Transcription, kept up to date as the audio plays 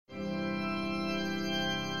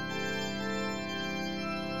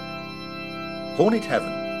Hornet Heaven.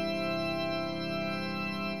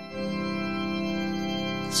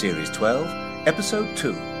 Series 12, Episode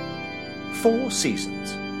 2. 4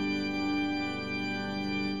 Seasons.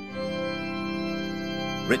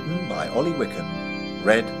 Written by Ollie Wickham.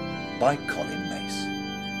 Read by Colin Mace.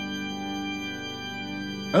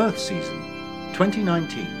 Earth Season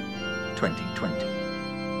 2019-2020.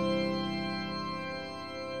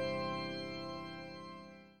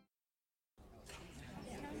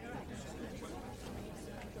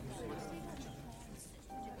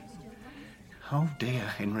 Oh dear,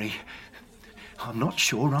 Henry. I'm not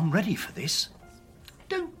sure I'm ready for this.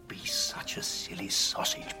 Don't be such a silly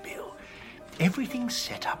sausage, Bill. Everything's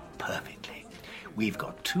set up perfectly. We've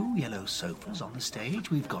got 2 yellow sofas on the stage,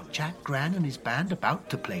 we've got Jack Gran and his band about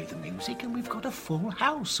to play the music, and we've got a full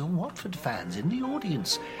house of Watford fans in the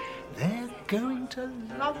audience. They're going to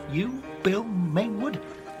love you, Bill Mainwood.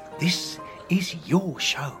 This is your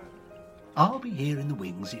show. I'll be here in the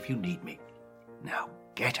wings if you need me. Now,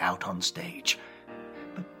 get out on stage.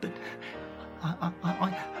 But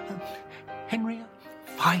Henry,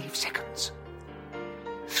 5 seconds.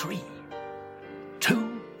 3,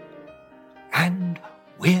 2, and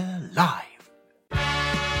we're live.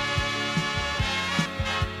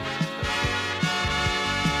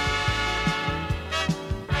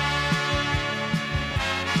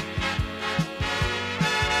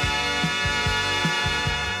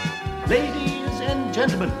 Ladies and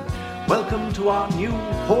gentlemen, welcome to our new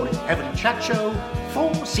Hornet Heaven chat show,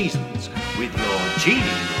 4 Seasons, with your genial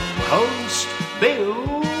host, Bill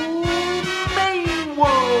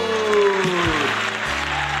Mainwood.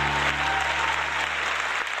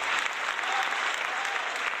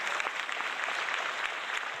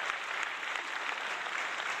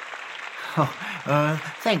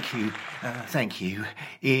 Thank you.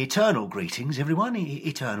 Eternal greetings, everyone.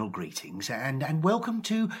 Eternal greetings, and welcome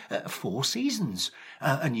to 4 Seasons,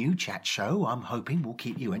 a new chat show I'm hoping will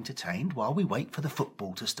keep you entertained while we wait for the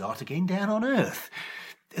football to start again down on Earth.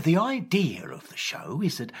 The idea of the show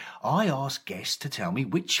is that I ask guests to tell me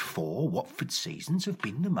which 4 Watford seasons have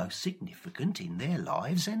been the most significant in their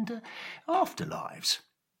lives and afterlives.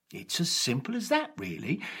 It's as simple as that,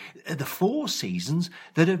 really. The 4 seasons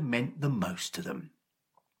that have meant the most to them.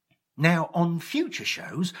 Now, on future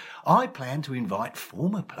shows, I plan to invite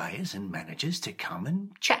former players and managers to come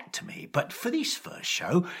and chat to me. But for this first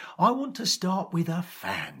show, I want to start with a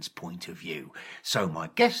fan's point of view. So my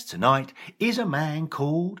guest tonight is a man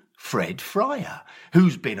called Fred Fryer,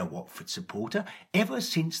 who's been a Watford supporter ever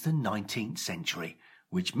since the 19th century,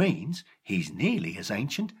 which means he's nearly as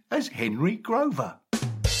ancient as Henry Grover.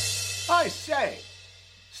 I say,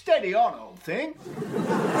 steady on, old thing.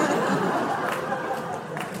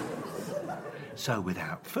 So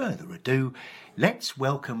without further ado, let's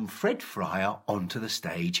welcome Fred Fryer onto the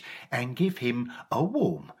stage and give him a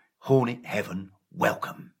warm Hornet Heaven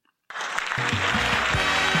welcome.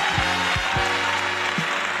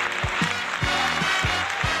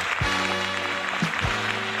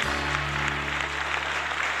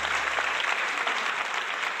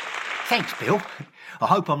 Thanks, Bill. I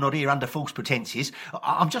hope I'm not here under false pretences.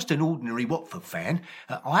 I'm just an ordinary Watford fan.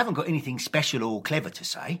 I haven't got anything special or clever to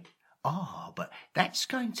say. But that's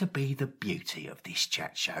going to be the beauty of this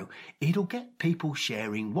chat show. It'll get people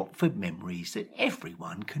sharing Watford memories that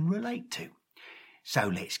everyone can relate to. So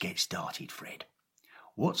let's get started, Fred.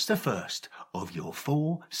 What's the first of your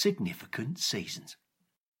 4 significant seasons?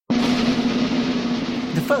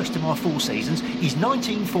 The first of my 4 seasons is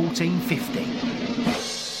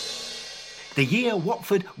 1914-15. The year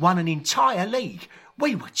Watford won an entire league.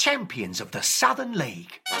 We were champions of the Southern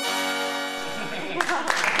League.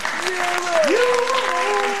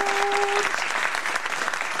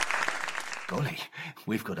 Golly,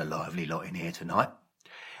 we've got a lively lot in here tonight.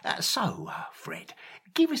 Fred,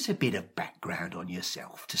 give us a bit of background on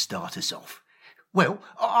yourself to start us off. Well,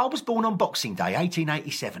 I was born on Boxing Day,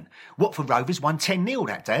 1887. Watford Rovers won 10-0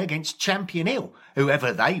 that day against Champion Hill,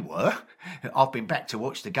 whoever they were. I've been back to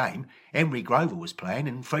watch the game. Henry Grover was playing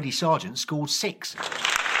and Freddie Sargent scored 6.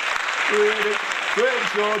 Freddie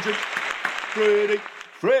Sargent,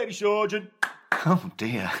 Freddie Sargent. Oh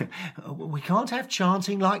dear, we can't have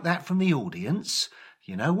chanting like that from the audience.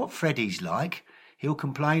 You know what Freddie's like. He'll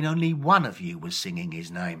complain only one of you was singing his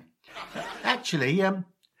name. Actually,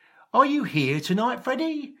 are you here tonight,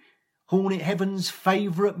 Freddie? Hornet Heaven's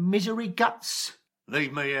favourite misery guts?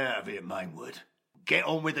 Leave me out of it, Mainwood. Get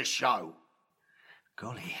on with the show.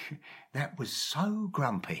 Golly, that was so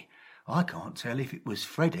grumpy. I can't tell if it was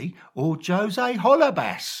Freddie or Jose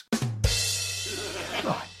Hollabass.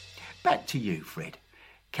 Right, back to you, Fred.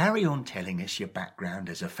 Carry on telling us your background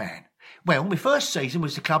as a fan. Well, my first season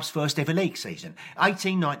was the club's first ever league season,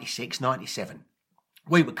 1896-97.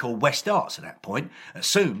 We were called West Arts at that point.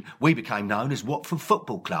 Soon we became known as Watford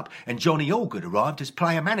Football Club, and Johnny Allgood arrived as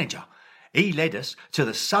player manager. He led us to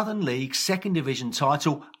the Southern League Second Division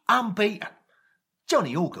title, unbeaten.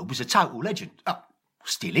 Johnny Allgood was a total legend.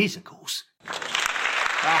 Still is, of course.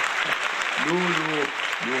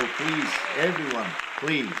 No, please, everyone,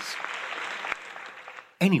 please.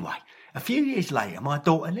 Anyway, a few years later, my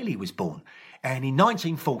daughter Lily was born, and in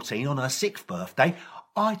 1914, on her 6th birthday,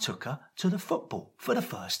 I took her to the football for the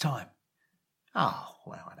first time. Oh,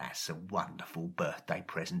 well, that's a wonderful birthday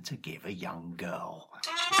present to give a young girl.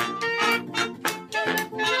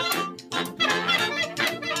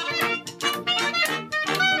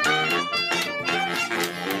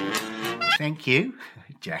 Thank you,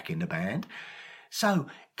 Jack in the band. So,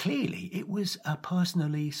 clearly it was a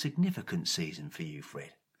personally significant season for you,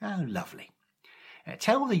 Fred. Oh, lovely.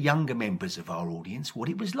 Tell the younger members of our audience what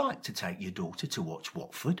it was like to take your daughter to watch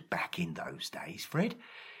Watford back in those days, Fred.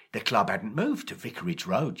 The club hadn't moved to Vicarage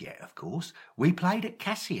Road yet, of course. We played at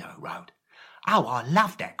Cassio Road. Oh, I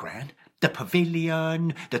loved that ground. The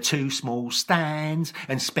pavilion, the 2 small stands,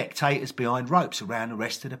 and spectators behind ropes around the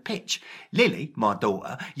rest of the pitch. Lily, my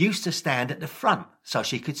daughter, used to stand at the front so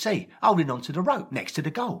she could see, holding onto the rope next to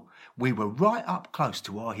the goal. We were right up close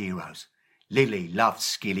to our heroes. Lily loved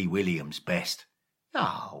Skilly Williams best.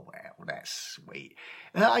 Oh, well, that's sweet.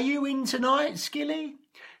 Are you in tonight, Skilly?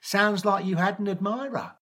 Sounds like you had an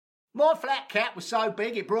admirer. My flat cap was so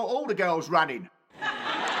big it brought all the girls running.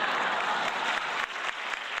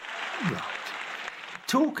 Right.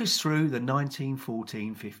 Talk us through the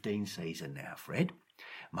 1914-15 season now, Fred.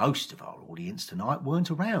 Most of our audience tonight weren't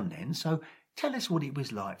around then, so tell us what it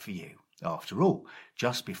was like for you. After all,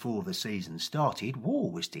 just before the season started,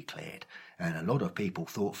 war was declared, and a lot of people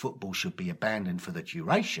thought football should be abandoned for the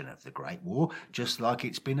duration of the Great War, just like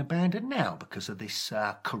it's been abandoned now because of this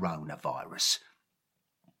coronavirus.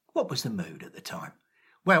 What was the mood at the time?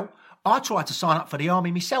 Well, I tried to sign up for the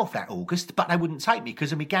army myself that August, but they wouldn't take me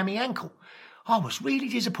because of my gammy ankle. I was really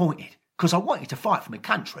disappointed, because I wanted to fight for my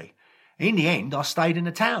country. In the end, I stayed in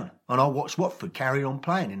the town, and I watched Watford carry on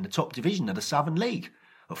playing in the top division of the Southern League.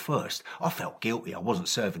 At first, I felt guilty I wasn't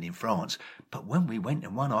serving in France, but when we went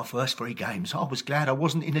and won our first 3 games, I was glad I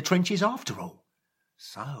wasn't in the trenches after all.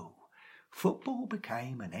 So, football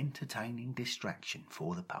became an entertaining distraction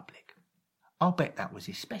for the public. I'll bet that was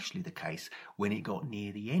especially the case when it got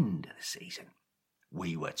near the end of the season.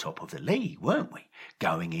 We were top of the league, weren't we,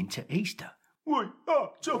 going into Easter? We are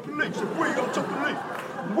top of the league, and we are top of the league.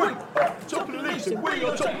 We are top of the league, and we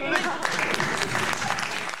are top of the league.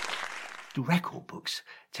 The record books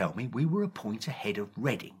tell me we were a point ahead of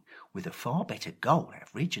Reading, with a far better goal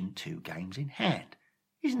average and 2 games in hand.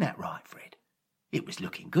 Isn't that right, Fred? It was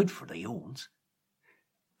looking good for the Horns.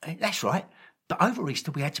 That's right. But over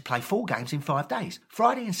Easter we had to play 4 games in 5 days.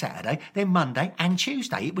 Friday and Saturday, then Monday and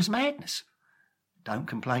Tuesday. It was madness. Don't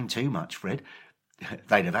complain too much, Fred.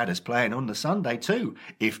 They'd have had us playing on the Sunday too,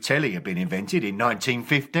 if telly had been invented in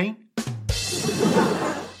 1915.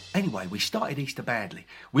 Anyway, we started Easter badly.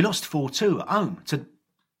 We lost 4-2 at home to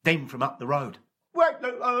them from up the road.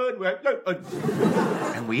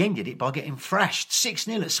 And we ended it by getting thrashed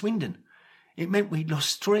 6-0 at Swindon. It meant we'd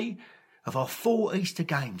lost 3 of our 4 Easter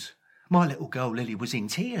games. My little girl Lily was in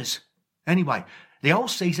tears. Anyway, the whole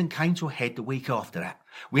season came to a head the week after that.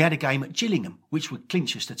 We had a game at Gillingham, which would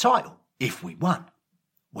clinch us the title, if we won.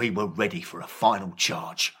 We were ready for a final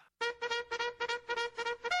charge.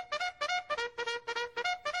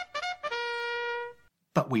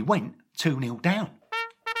 But we went 2-0 down.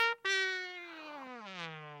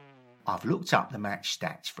 I've looked up the match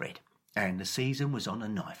stats, Fred, and the season was on a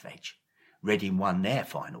knife edge. Reading won their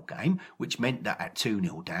final game, which meant that at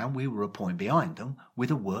 2-0 down we were a point behind them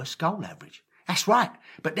with a worse goal average. That's right,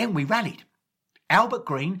 but then we rallied. Albert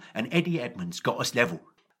Green and Eddie Edmonds got us level.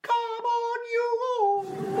 Come on, you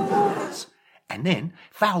Horns! And then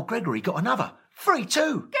Val Gregory got another.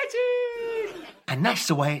 3-2. Get in! And that's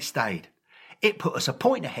the way it stayed. It put us a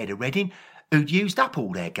point ahead of Reading, who'd used up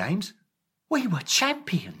all their games. We were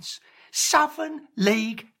champions. Southern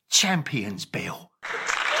League champions, Bill.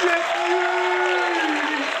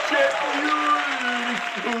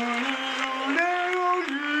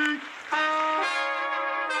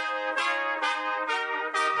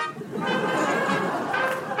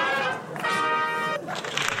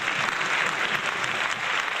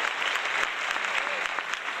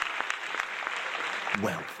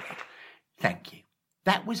 Well, Fred, thank you.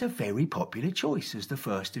 That was a very popular choice as the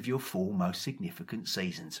first of your 4 most significant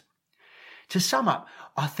seasons. To sum up,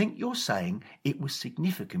 I think you're saying it was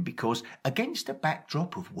significant because, against a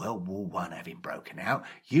backdrop of World War I having broken out,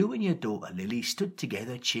 you and your daughter Lily stood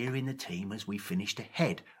together cheering the team as we finished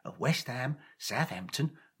ahead of West Ham,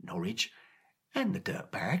 Southampton, Norwich, and the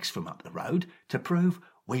Dirtbags from up the road to prove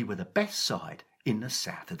we were the best side in the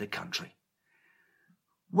south of the country.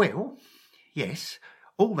 Well, yes,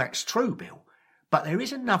 all that's true, Bill, but there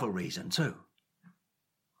is another reason too.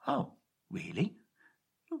 Oh, really?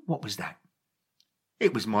 What was that?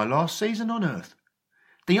 It was my last season on Earth.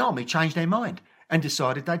 The army changed their mind and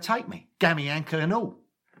decided they'd take me, gammy ankle and all.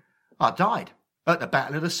 I died at the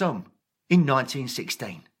Battle of the Somme in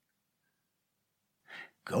 1916.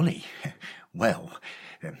 Golly, well,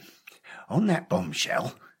 on that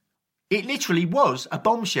bombshell... It literally was a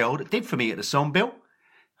bombshell that did for me at the Somme, Bill.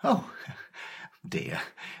 Oh, dear.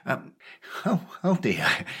 Oh, dear.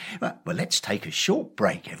 Well, let's take a short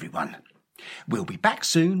break, everyone. We'll be back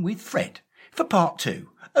soon with Fred for part 2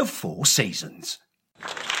 of 4 Seasons.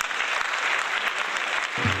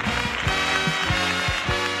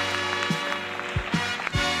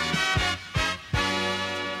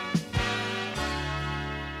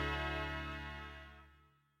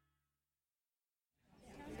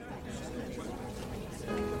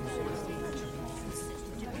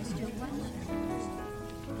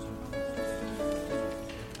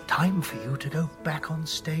 Time for you to go back on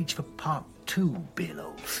stage for part 2, Bill,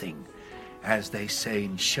 old thing. As they say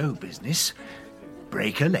in show business,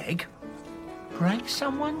 break a leg. Break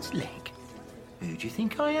someone's leg? Who do you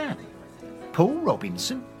think I am? Paul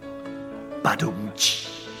Robinson? Badum-ch.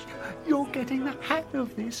 You're getting the hang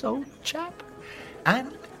of this, old chap.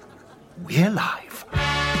 And we're live.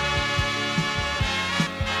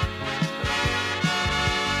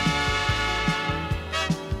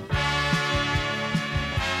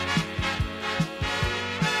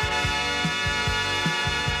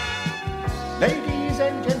 Ladies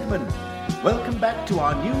and gentlemen, welcome back to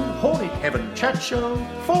our new Hornet Heaven chat show,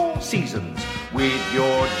 4 Seasons, with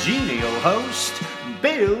your genial host,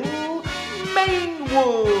 Bill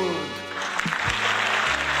Mainwood.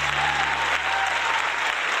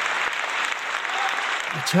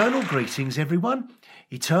 Eternal greetings, everyone.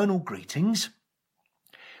 Eternal greetings.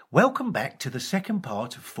 Welcome back to the second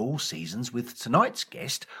part of 4 Seasons with tonight's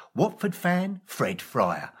guest, Watford fan Fred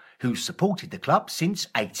Fryer, who's supported the club since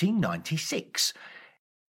 1896.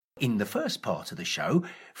 In the first part of the show,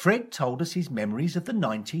 Fred told us his memories of the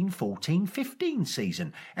 1914-15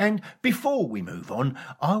 season, and before we move on,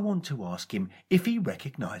 I want to ask him if he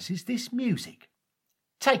recognises this music.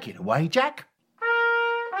 Take it away, Jack.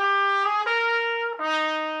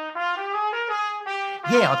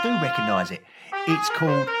 Yeah, I do recognise it. It's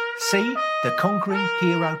called See the Conquering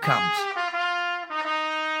Hero Comes.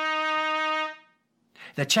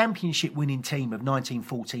 The championship-winning team of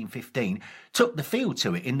 1914-15 took the field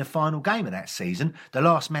to it in the final game of that season, the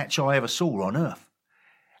last match I ever saw on Earth.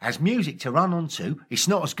 As music to run onto, it's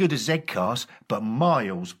not as good as Zcars, but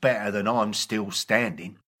miles better than I'm Still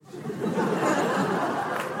Standing.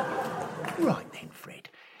 Right then, Fred,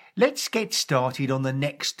 let's get started on the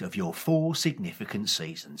next of your 4 significant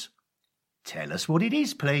seasons. Tell us what it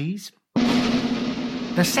is, please.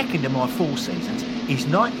 The second of my 4 seasons is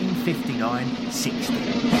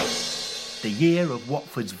 1959-60, the year of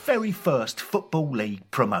Watford's very first Football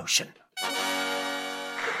League promotion.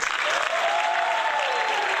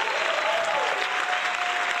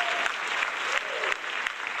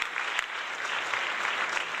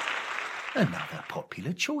 Another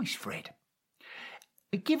popular choice, Fred.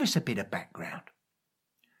 Give us a bit of background.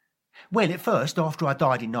 Well, at first, after I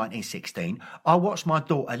died in 1916, I watched my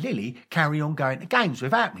daughter Lily carry on going to games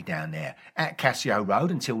without me down there, at Cassio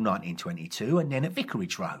Road until 1922 and then at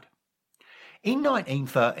Vicarage Road. In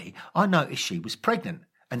 1930, I noticed she was pregnant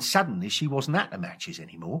and suddenly she wasn't at the matches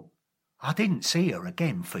anymore. I didn't see her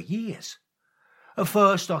again for years. At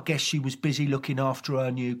first, I guess she was busy looking after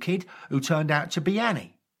her new kid, who turned out to be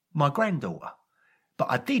Annie, my granddaughter.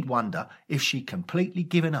 But I did wonder if she'd completely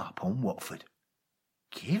given up on Watford.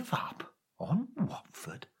 Give up on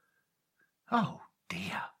Watford? Oh,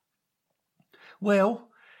 dear. Well,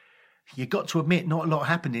 you got to admit not a lot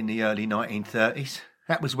happened in the early 1930s.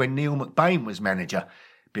 That was when Neil McBain was manager,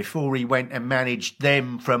 before he went and managed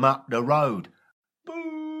them from up the road.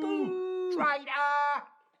 Boo! Traitor!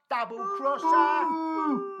 Double-crosser!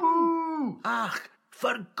 Boo! Ach,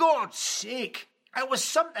 for God's sake! That was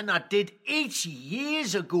something I did 80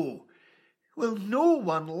 years ago. Well, no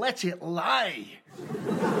one let it lie.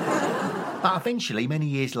 But eventually, many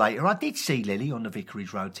years later, I did see Lily on the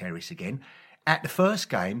Vicarage Road Terrace again at the first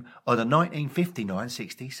game of the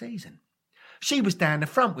 1959-60 season. She was down the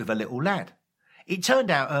front with a little lad. It turned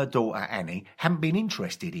out her daughter Annie hadn't been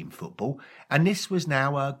interested in football, and this was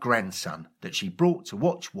now her grandson that she brought to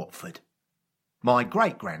watch Watford. My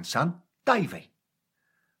great-grandson, Davy.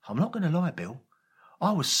 I'm not going to lie, Bill,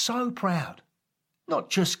 I was so proud. Not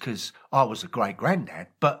just because I was a great-granddad,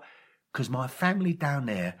 but because my family down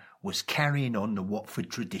there was carrying on the Watford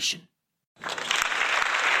tradition.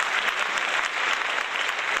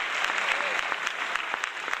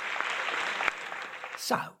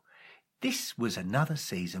 So, this was another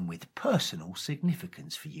season with personal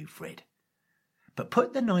significance for you, Fred. But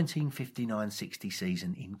put the 1959-60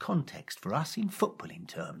 season in context for us in footballing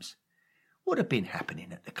terms. What had been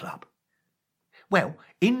happening at the club? Well,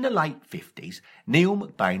 in the late 50s, Neil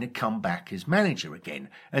McBain had come back as manager again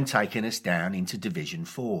and taken us down into Division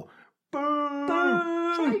 4.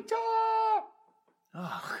 Boo! Traitor!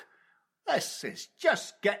 Ugh, this is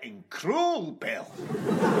just getting cruel, Bill.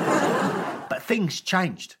 But things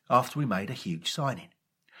changed after we made a huge signing.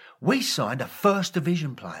 We signed a First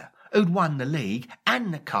Division player who'd won the league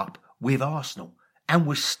and the cup with Arsenal and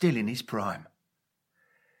was still in his prime.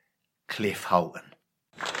 Cliff Holton.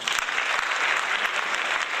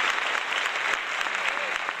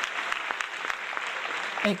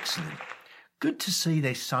 Excellent. Good to see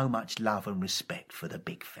there's so much love and respect for the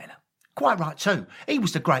big fella. Quite right too. He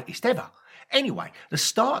was the greatest ever. Anyway, the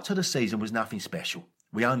start to the season was nothing special.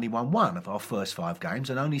 We only won one of our first 5 games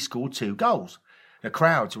and only scored 2 goals. The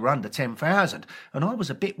crowds were under 10,000, and I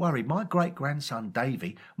was a bit worried my great-grandson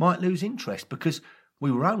Davy might lose interest because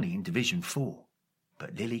we were only in Division 4.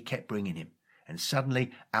 But Lily kept bringing him, and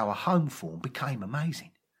suddenly our home form became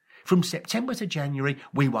amazing. From September to January,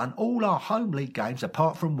 we won all our home league games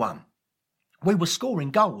apart from one. We were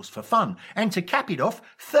scoring goals for fun, and to cap it off,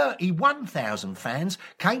 31,000 fans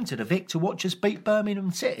came to the Vic to watch us beat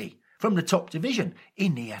Birmingham City from the top division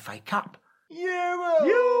in the FA Cup.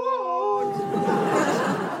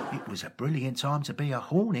 It was a brilliant time to be a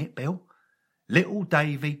Hornet, Bill. Little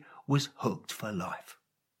Davy was hooked for life.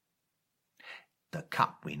 The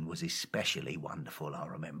cup win was especially wonderful, I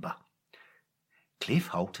remember. Cliff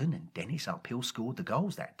Holton and Dennis Uphill scored the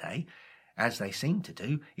goals that day, as they seemed to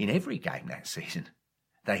do in every game that season.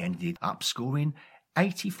 They ended up scoring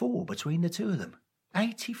 84 between the two of them.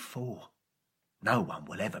 84. No one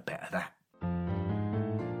will ever better that.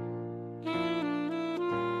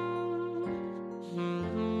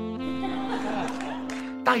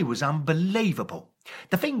 Day was unbelievable.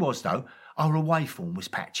 The thing was, though, our away form was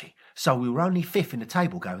patchy, so we were only 5th in the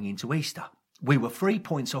table going into Easter. We were 3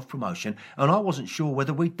 points off promotion, and I wasn't sure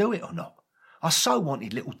whether we'd do it or not. I so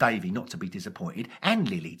wanted little Davy not to be disappointed, and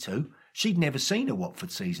Lily too. She'd never seen a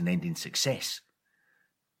Watford season-ending success.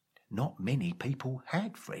 Not many people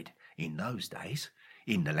had, Fred, in those days,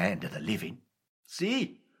 in the land of the living.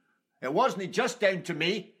 See, it wasn't just down to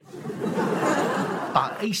me.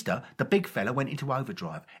 But at Easter, the big fella went into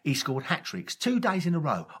overdrive. He scored hat-tricks 2 days in a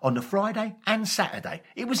row, on the Friday and Saturday.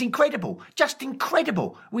 It was incredible, just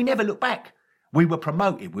incredible. We never looked back. We were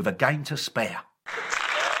promoted with a game to spare.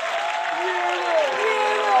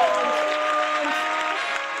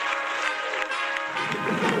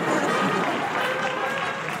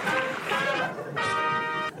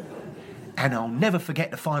 And I'll never forget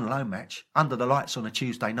the final home match, under the lights on a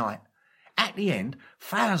Tuesday night. At the end,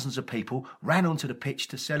 thousands of people ran onto the pitch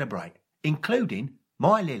to celebrate, including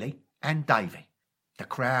my Lily and Davy. The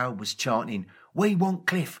crowd was chanting, "We want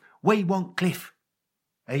Cliff, we want Cliff."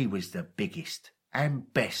 He was the biggest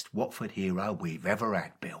and best Watford hero we've ever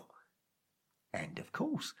had, Bill. And of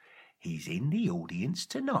course, he's in the audience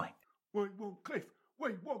tonight. We want Cliff,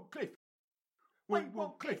 we want Cliff. We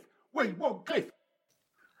want Cliff, we want Cliff.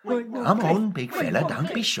 Come on, big fella,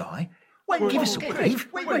 don't be shy. Give us a wave.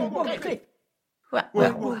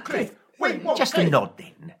 Well, just a nod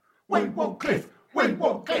then. We want Cliff, we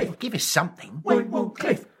want Cliff. Give us something. We want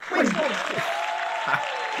Cliff, we want Cliff.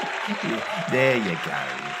 There you go.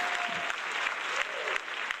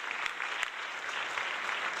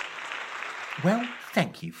 Well,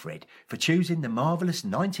 thank you, Fred, for choosing the marvellous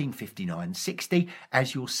 1959-60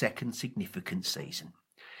 as your second significant season.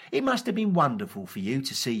 It must have been wonderful for you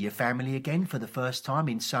to see your family again for the first time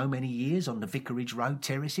in so many years on the Vicarage Road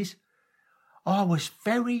terraces. I was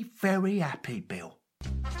very, very happy, Bill.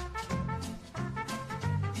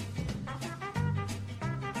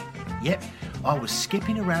 Yep, I was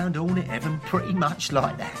skipping around Hornet Heaven pretty much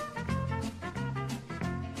like that.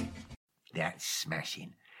 That's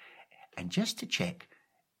smashing. And just to check,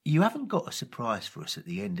 you haven't got a surprise for us at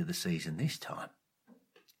the end of the season this time.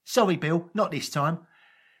 Sorry, Bill, not this time.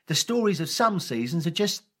 The stories of some seasons are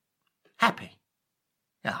just happy.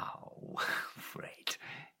 Oh, Fred,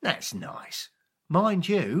 that's nice. Mind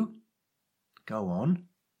you, Go on.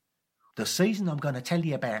 The season I'm going to tell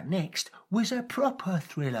you about next was a proper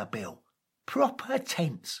thriller, Bill. Proper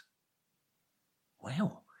tense.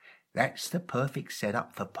 Well, that's the perfect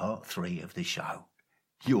setup for part 3 of the show.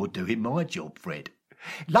 You're doing my job, Fred.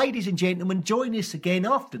 Ladies and gentlemen, join us again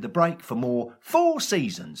after the break for more 4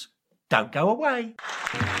 Seasons. Don't go away.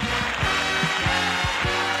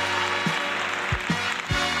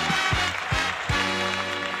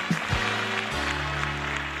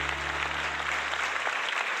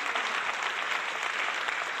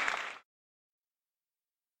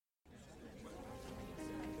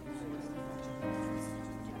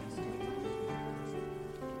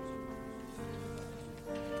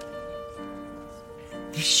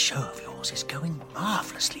 This show of yours is going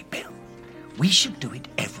marvellously, Bill. We should do it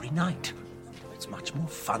every night. It's much more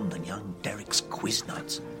fun than young Derek's quiz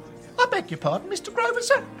nights. I beg your pardon, Mr. Grover,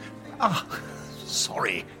 sir.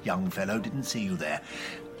 Sorry, young fellow, didn't see you there.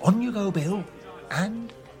 On you go, Bill,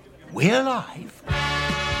 and we're live.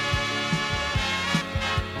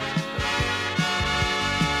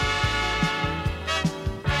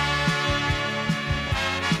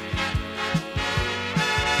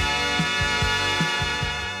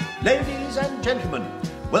 Ladies and gentlemen,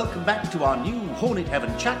 welcome back to our new Hornet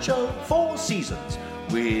Heaven chat show, 4 Seasons,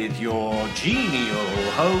 with your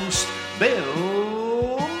genial host,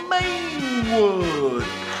 Bill Maywood.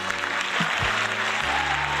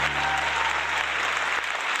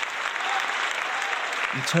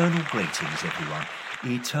 Eternal greetings, everyone.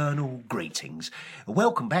 Eternal greetings.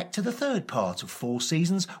 Welcome back to the 3rd part of 4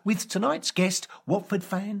 Seasons with tonight's guest, Watford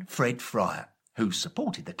fan Fred Fryer, who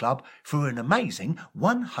supported the club for an amazing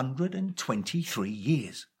 123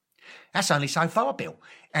 years. That's only so far, Bill,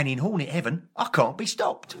 and in Hornet Heaven, I can't be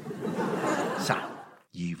stopped. So,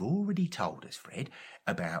 you've already told us, Fred,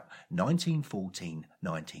 about 1914,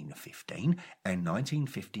 1915 and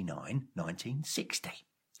 1959, 1960.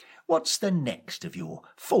 What's the next of your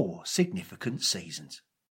 4 significant seasons?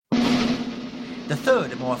 The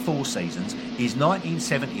 3rd of my 4 seasons is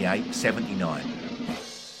 1978-79.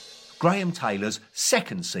 Graham Taylor's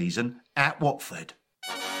 2nd season at Watford.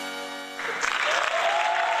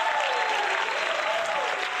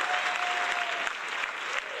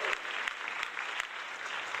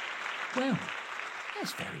 Well,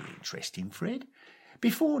 that's very interesting, Fred.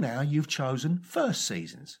 Before now, you've chosen 1st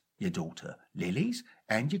seasons, your daughter Lily's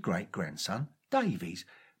and your great-grandson Davy's,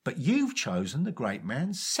 but you've chosen the great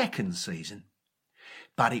man's 2nd season.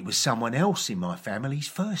 But it was someone else in my family's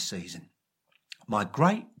 1st season. My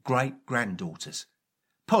great-great-granddaughters.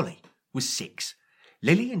 Polly was 6.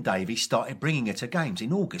 Lily and Davy started bringing her to games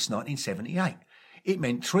in August 1978. It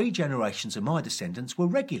meant 3 generations of my descendants were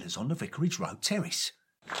regulars on the Vicarage Road terrace.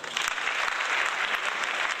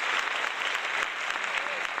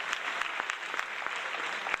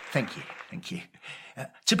 Thank you.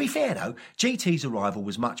 To be fair, though, GT's arrival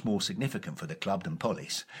was much more significant for the club than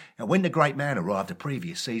Polly's. When the great man arrived the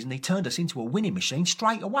previous season, he turned us into a winning machine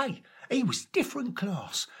straight away. He was different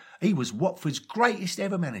class. He was Watford's greatest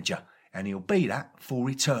ever manager, and he'll be that for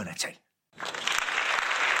eternity.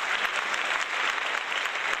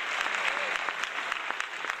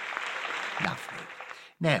 Lovely.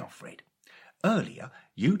 Now, Fred, earlier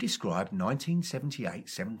you described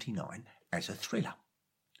 1978-79 as a thriller.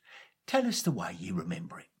 Tell us the way you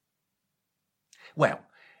remember it. Well,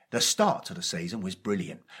 the start to the season was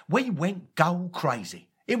brilliant. We went goal crazy.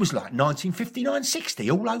 It was like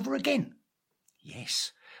 1959-60 all over again.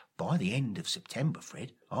 Yes, by the end of September,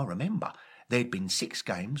 Fred, I remember, there'd been 6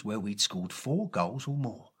 games where we'd scored 4 goals or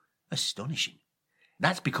more. Astonishing.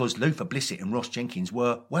 That's because Luther Blissett and Ross Jenkins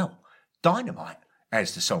were, well, dynamite,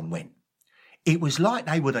 as the song went. It was like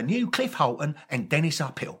they were the new Cliff Holton and Dennis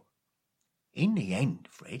Uphill. In the end,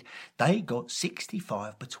 Fred, they got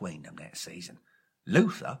 65 between them that season.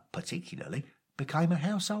 Luther, particularly, became a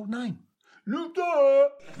household name. Luther!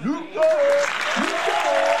 Luther!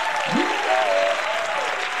 Luther! Luther!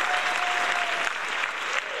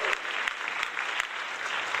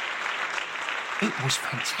 It was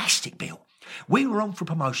fantastic, Bill. We were on for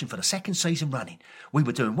promotion for the 2nd season running. We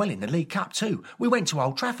were doing well in the League Cup too. We went to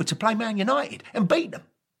Old Trafford to play Man United and beat them.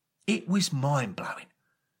 It was mind-blowing.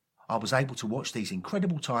 I was able to watch these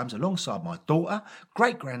incredible times alongside my daughter,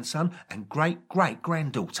 great-grandson and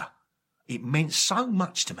great-great-granddaughter. It meant so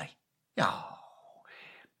much to me. Oh.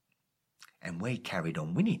 And we carried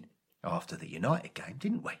on winning after the United game,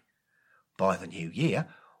 didn't we? By the new year,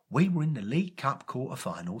 we were in the League Cup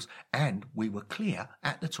quarter-finals and we were clear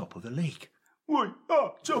at the top of the league. We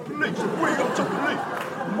are top of the league, we are top of the league.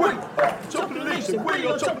 We are top of the league, we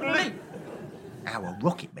are top of the league. Our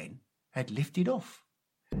rocket men had lifted off.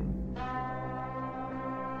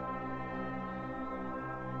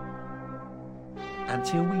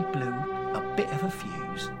 until we blew a bit of a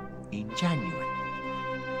fuse in January.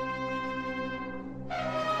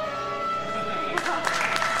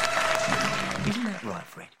 Isn't that right,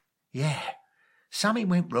 Fred? Yeah. Something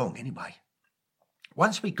went wrong anyway.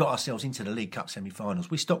 Once we got ourselves into the League Cup semi-finals,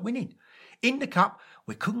 we stopped winning. In the Cup,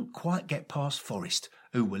 we couldn't quite get past Forest,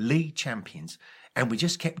 who were league champions, and we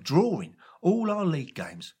just kept drawing all our league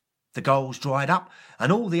games. The goals dried up,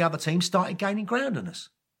 and all the other teams started gaining ground on us.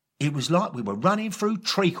 It was like we were running through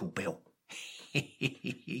treacle, Bill.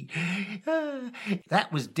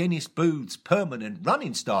 That was Dennis Booth's permanent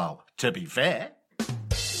running style, to be fair.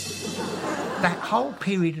 That whole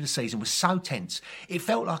period of the season was so tense, it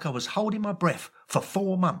felt like I was holding my breath for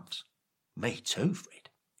 4 months. Me too, Fred.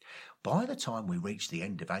 By the time we reached the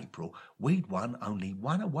end of April, we'd won only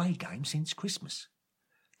one away game since Christmas.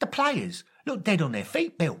 The players looked dead on their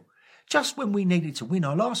feet, Bill, just when we needed to win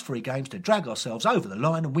our last 3 games to drag ourselves over the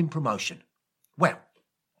line and win promotion. Well,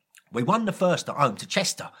 we won the first at home to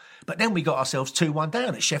Chester, but then we got ourselves 2-1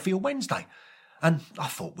 down at Sheffield Wednesday, and I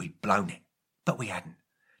thought we'd blown it, but we hadn't.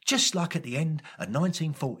 Just like at the end of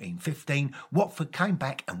 1914-15, Watford came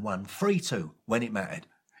back and won 3-2 when it mattered.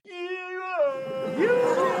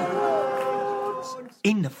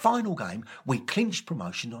 In the final game, we clinched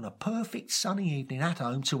promotion on a perfect sunny evening at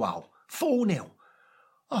home to Hull, 4-0.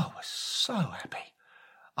 I was so happy.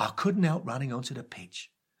 I couldn't help running onto the pitch.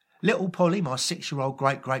 Little Polly, my 6-year-old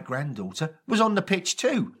great-great-granddaughter, was on the pitch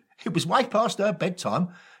too. It was way past her bedtime,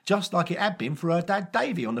 just like it had been for her dad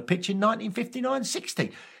Davy on the pitch in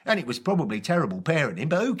 1959-60. And it was probably terrible parenting,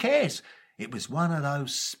 but who cares? It was one of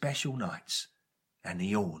those special nights. And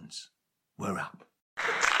the horns were up.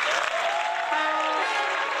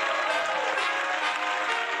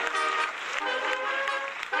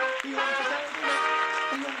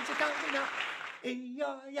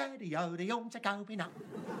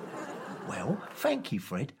 Well, thank you,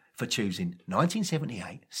 Fred, for choosing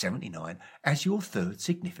 1978-79 as your 3rd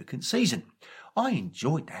significant season. I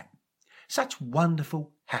enjoyed that. Such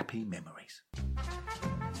wonderful, happy memories.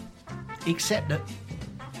 Except that,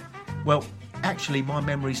 well, actually my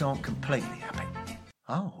memories aren't completely happy.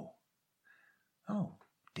 Oh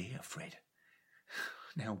dear, Fred.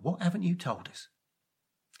 Now, what haven't you told us?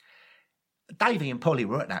 Davy and Polly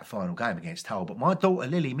were at that final game against Hull, but my daughter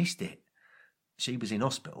Lily missed it. She was in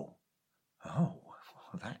hospital. Oh,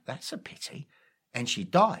 that's a pity. And she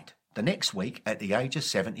died the next week at the age of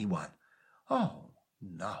 71. Oh,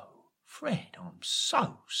 no. Fred, I'm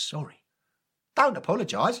so sorry. Don't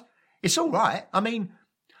apologise. It's all right. I mean,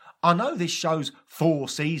 I know this show's 4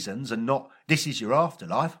 seasons and not This Is Your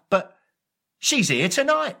Afterlife, but she's here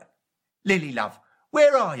tonight. Lily, love,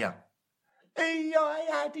 where are you?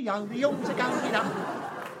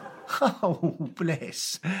 Oh,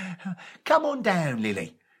 bless. Come on down,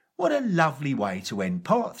 Lily. What a lovely way to end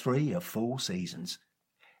part 3 of 4 seasons.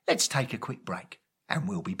 Let's take a quick break, and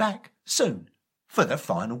we'll be back soon for the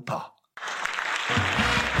final part.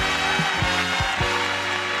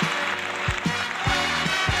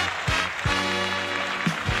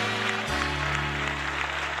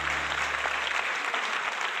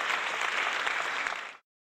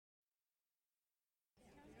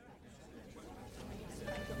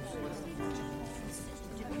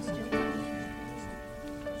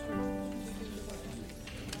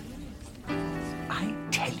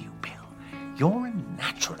 You're a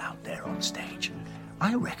natural out there on stage.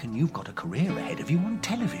 I reckon you've got a career ahead of you on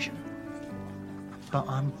television. But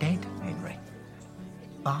I'm dead, Henry.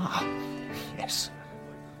 Ah, yes.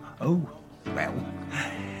 Oh, well.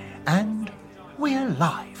 And we're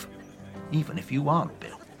live, even if you aren't,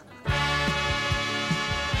 Bill.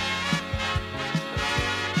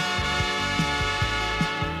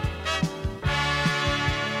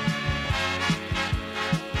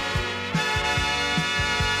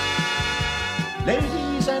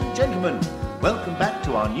 Ladies and gentlemen, welcome back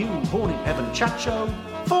to our new Horn in Heaven chat show,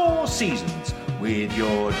 4 Seasons, with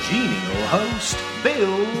your genial host,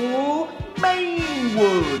 Bill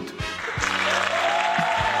Mainwood.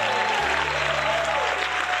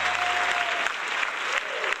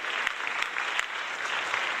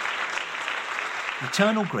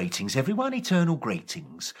 Eternal greetings, everyone, eternal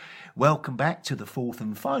greetings. Welcome back to the 4th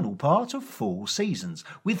and final part of 4 Seasons,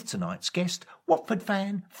 with tonight's guest, Watford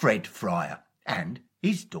fan Fred Fryer, and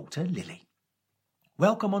his daughter Lily.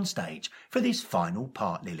 Welcome on stage for this final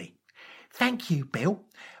part, Lily. Thank you, Bill,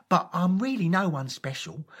 but I'm really no one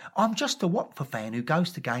special. I'm just a Watford fan who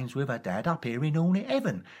goes to games with her dad up here in Horn in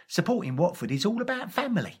Heaven. Supporting Watford is all about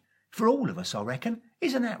family. For all of us, I reckon.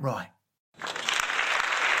 Isn't that right?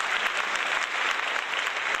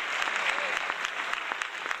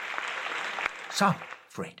 So,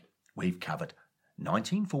 Fred, we've covered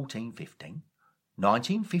 1914-15,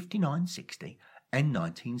 1959-60 and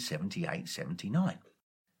 1978-79.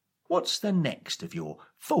 What's the next of your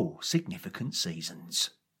 4 significant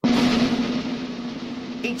seasons?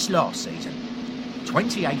 It's last season,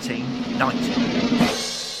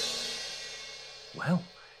 2018-19. Well,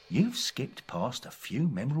 you've skipped past a few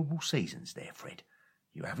memorable seasons there, Fred.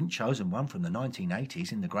 You haven't chosen one from the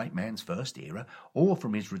 1980s in the great man's first era, or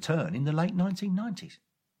from his return in the late 1990s.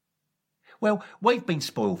 Well, we've been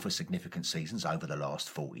spoiled for significant seasons over the last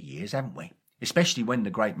 40 years, haven't we? Especially when the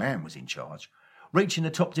great man was in charge. Reaching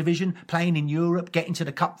the top division, playing in Europe, getting to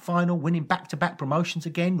the cup final, winning back-to-back promotions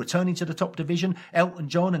again, returning to the top division, Elton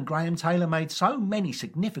John and Graham Taylor made so many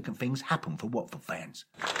significant things happen for Watford fans.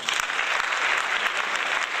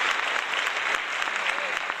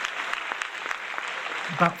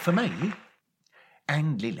 But for me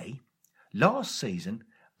and Lily, last season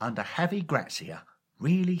under Javi Grazia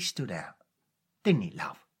really stood out. Didn't it,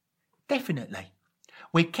 love? Definitely.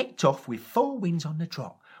 We kicked off with 4 wins on the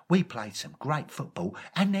trot. We played some great football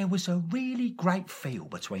and there was a really great feel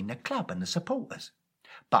between the club and the supporters.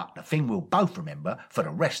 But the thing we'll both remember for the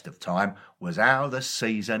rest of time was how the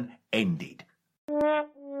season ended. Oh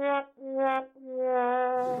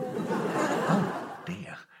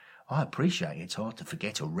dear, I appreciate it's hard to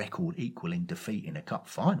forget a record-equalling defeat in a cup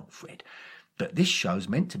final, Fred, but this show's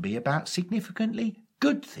meant to be about significantly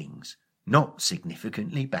good things, not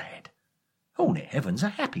significantly bad. Hornet Heaven's a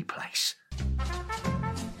happy place.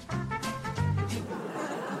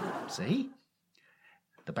 See?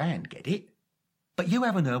 The band get it. But you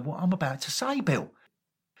haven't heard what I'm about to say, Bill.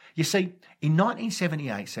 You see, in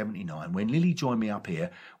 1978-79, when Lily joined me up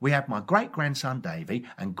here, we had my great-grandson Davy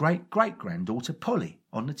and great-great-granddaughter Polly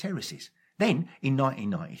on the terraces. Then, in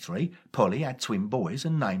 1993, Polly had twin boys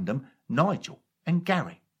and named them Nigel and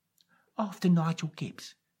Gary, after Nigel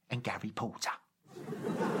Gibbs and Gary Porter.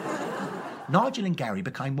 Nigel and Gary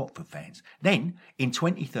became Watford fans. Then, in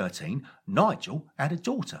 2013, Nigel had a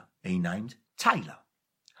daughter he named Taylor.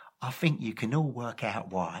 I think you can all work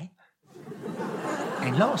out why.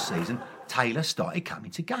 And last season, Taylor started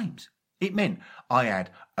coming to games. It meant I had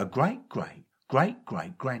a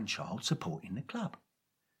great-great-great-great-grandchild supporting the club.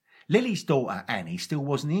 Lily's daughter Annie still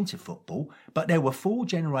wasn't into football, but there were 4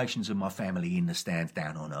 generations of my family in the stands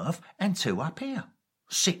down on Earth and 2 up here.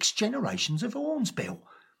 6 generations of Horns, Bill.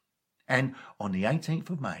 And on the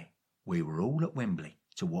 18th of May, we were all at Wembley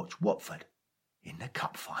to watch Watford in the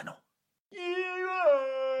cup final.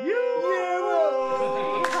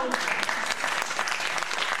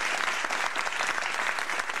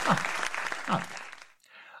 Oh,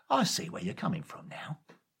 I see where you're coming from now.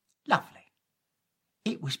 Lovely.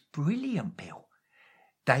 It was brilliant, Bill.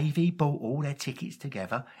 Davy bought all their tickets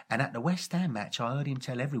together, and at the West Ham match I heard him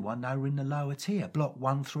tell everyone they were in the lower tier, block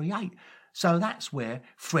 138, so that's where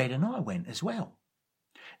Fred and I went as well.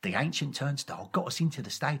 The ancient turnstile got us into the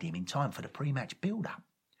stadium in time for the pre-match build-up.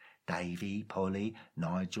 Davy, Polly,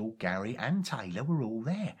 Nigel, Gary and Taylor were all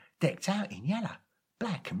there, decked out in yellow,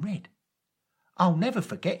 black and red. I'll never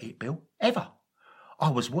forget it, Bill, ever. I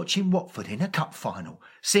was watching Watford in a cup final,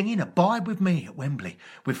 singing Abide With Me at Wembley,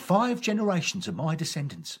 with 5 generations of my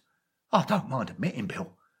descendants. I don't mind admitting,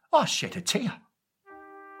 Bill, I shed a tear.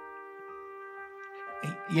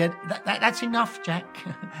 Yeah, that's enough, Jack.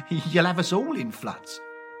 You'll have us all in floods.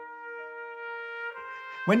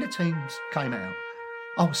 When the teams came out,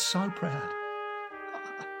 I was so proud.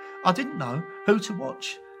 I didn't know who to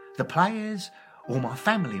watch, the players or my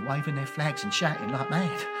family waving their flags and shouting like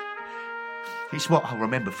mad. It's what I'll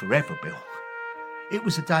remember forever, Bill. It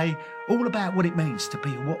was a day all about what it means to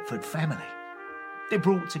be a Watford family. It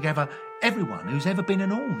brought together everyone who's ever been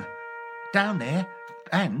an Horn, down there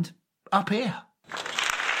and up here.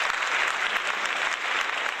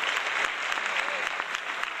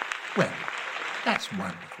 Well, that's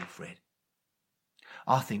wonderful, Fred.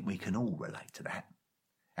 I think we can all relate to that.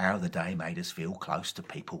 How the day made us feel close to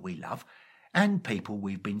people we love and people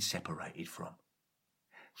we've been separated from.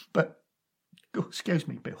 But, excuse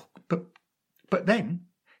me, Bill, but then,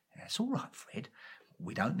 that's all right, Fred.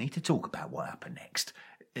 We don't need to talk about what happened next.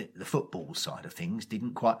 The football side of things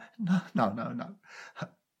didn't quite... No.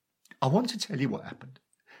 I want to tell you what happened.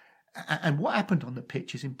 And what happened on the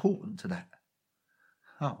pitch is important to that.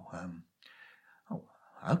 Oh,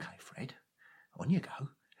 okay, Fred. On you go.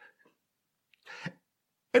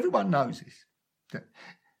 Everyone knows this. That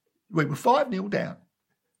we were 5-0 down,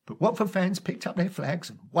 but Watford fans picked up their flags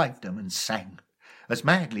and waved them and sang, as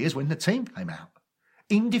madly as when the team came out,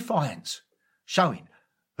 in defiance, showing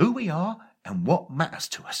who we are and what matters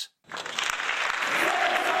to us.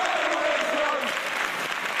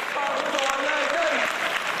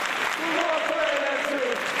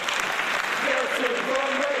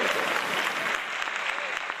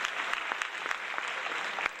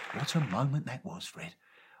 What a moment that was, Fred.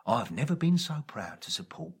 I've never been so proud to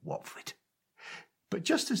support Watford. But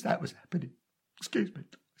just as that was happening, excuse me,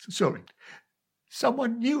 sorry,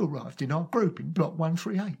 someone new arrived in our group in Block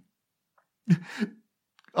 138.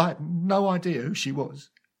 I had no idea who she was.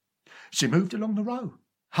 She moved along the row,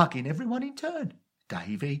 hugging everyone in turn.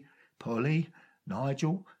 Davy, Polly,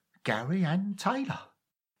 Nigel, Gary and Taylor.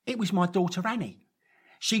 It was my daughter Annie.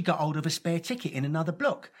 She got hold of a spare ticket in another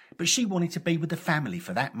block, but she wanted to be with the family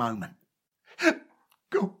for that moment.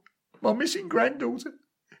 God, my missing granddaughter.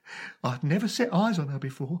 I'd never set eyes on her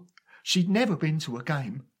before. She'd never been to a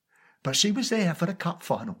game, but she was there for the cup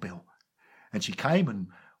final, Bill. And she came and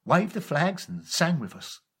waved the flags and sang with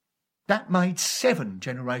us. That made 7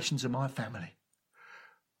 generations of my family.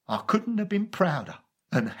 I couldn't have been prouder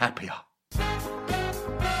and happier.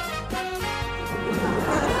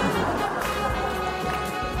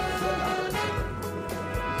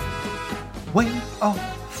 We are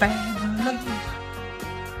family.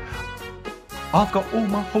 I've got all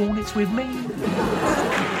my hornets with me.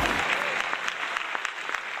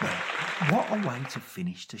 Well, what a way to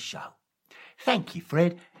finish the show. Thank you,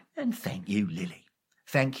 Fred, and thank you, Lily.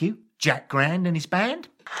 Thank you, Jack Grand and his band.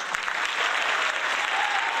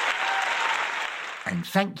 And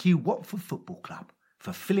thank you, Watford Football Club,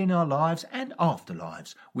 for filling our lives and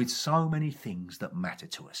afterlives with so many things that matter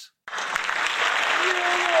to us.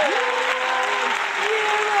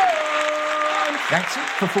 That's it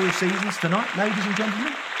for 4 seasons tonight, ladies and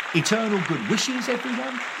gentlemen. Eternal good wishes,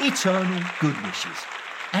 everyone. Eternal good wishes.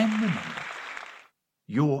 And remember,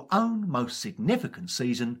 your own most significant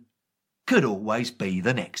season could always be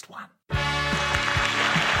the next one.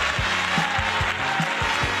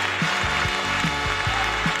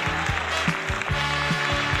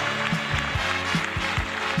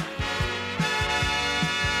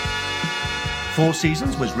 Four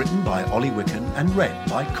Seasons was written by Ollie Wickham and read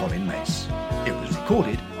by Colin Mace. It was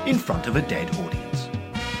recorded in front of a dead audience.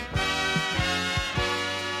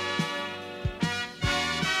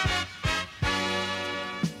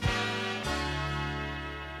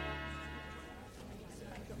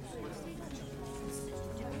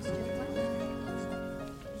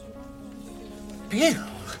 Bill,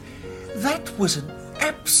 that was an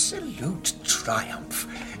absolute triumph.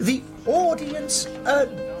 The audience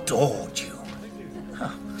adored you.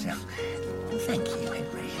 Oh, thank you,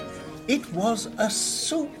 Henry. It was a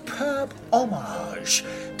superb homage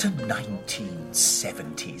to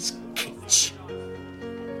 1970s kitsch.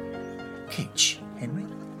 Kitsch, Henry?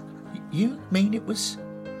 You mean it was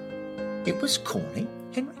corny,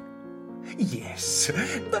 Henry? Yes,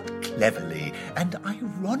 but cleverly and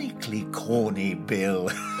ironically corny, Bill.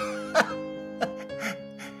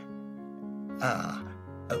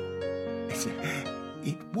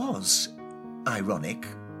 It was ironic,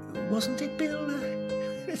 wasn't it, Bill?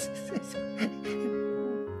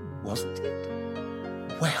 Wasn't it?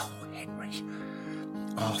 Well, Henry,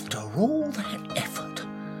 after all that effort,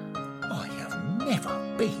 I have never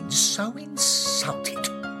been so insulted.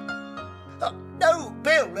 No,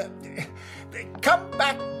 Bill! Come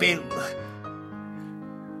back, Bill!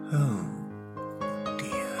 Oh,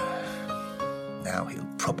 dear. Now he'll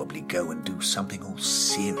probably go and do something all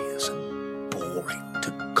serious and boring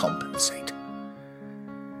to compensate.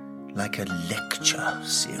 Like a lecture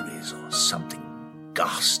series or something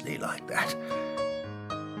ghastly like that.